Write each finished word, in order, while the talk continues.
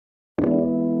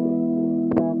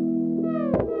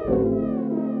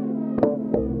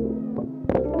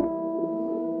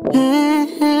You're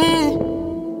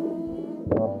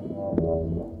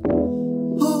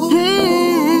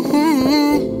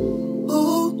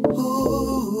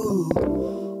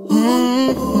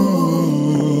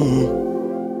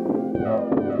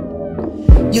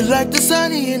like the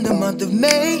sunny in the month of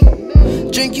May,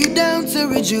 drink you down to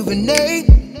rejuvenate.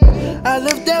 I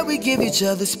love that we give each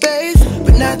other space,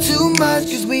 but not too much,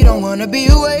 cause we don't wanna be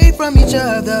away from each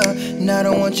other. And I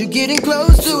don't want you getting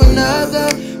close to another.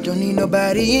 Don't need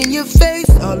nobody in your face,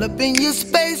 all up in your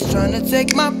space, trying to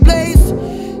take my place.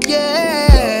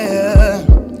 Yeah,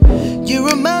 you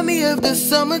remind me of the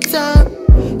summertime.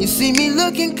 You see me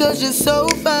looking cause you're so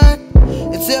fine.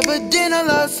 It's evident I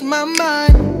lost my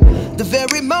mind the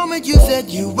very moment you said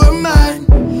you were mine.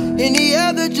 Any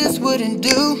other just wouldn't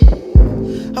do.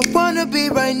 I wanna be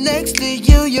right next to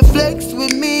you. You flex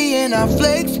with me and I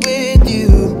flex with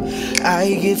you.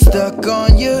 I get stuck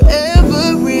on your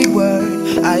every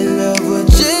word. I love what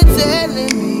you're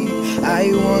telling me.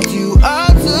 I want you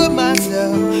all to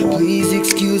myself. Please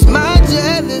excuse my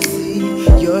jealousy.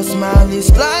 Your smile is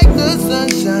like the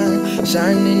sunshine,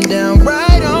 shining down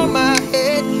right on my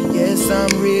head. Yes, I'm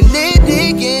really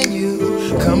digging you.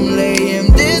 Come lay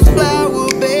in this flower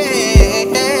bed.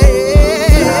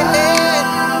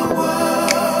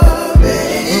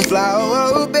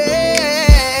 Flower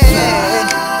bed. Flower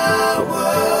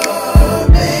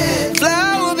bed.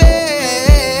 Flower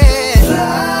bed.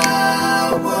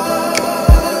 Flower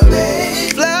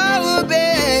bed. Flower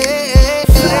bed.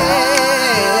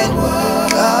 Flower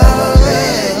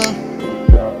bed.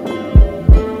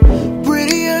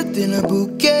 Prettier than a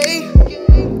bouquet,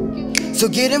 so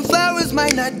getting flowers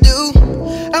might not do.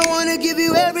 I wanna give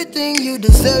you everything you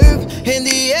deserve and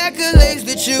the accolades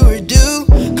that you are due.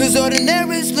 Cause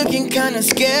ordinary's looking kinda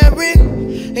scary,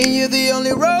 and you're the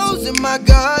only rose in my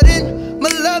garden. My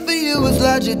love for you is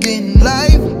larger than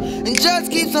life and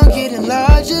just keeps on getting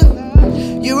larger.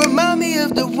 You remind me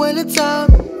of the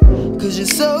wintertime, cause you're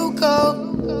so cold.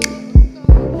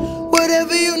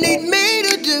 Whatever you need me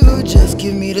to do, just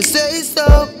give me the say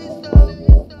so.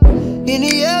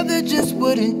 Any other just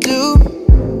wouldn't do.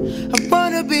 I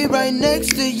wanna be right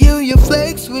next to you. You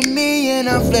flex with me and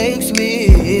I flex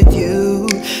with you.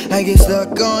 I get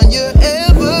stuck on your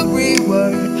every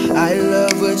word. I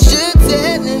love what you're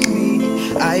telling me.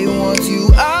 I want you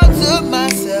all to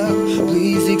myself.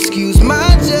 Please excuse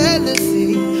my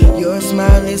jealousy. Your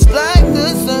smile is like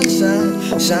the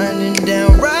sunshine, shining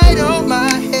down right on my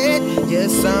head.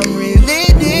 Yes, I'm really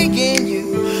digging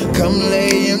you. Come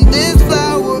lay in this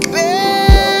flower bed.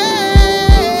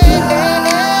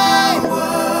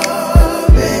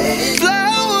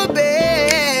 Flower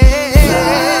bed,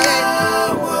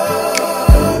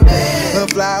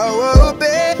 flower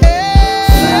bed,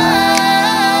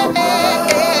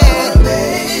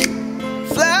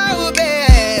 flower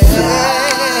bed.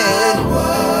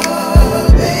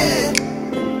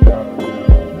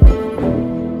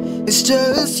 It's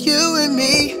just you and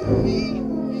me,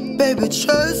 baby,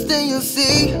 trust and you'll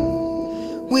see.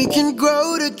 We can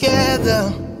grow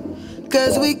together,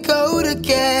 cause we go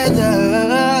together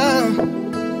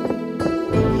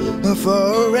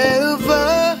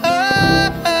forever.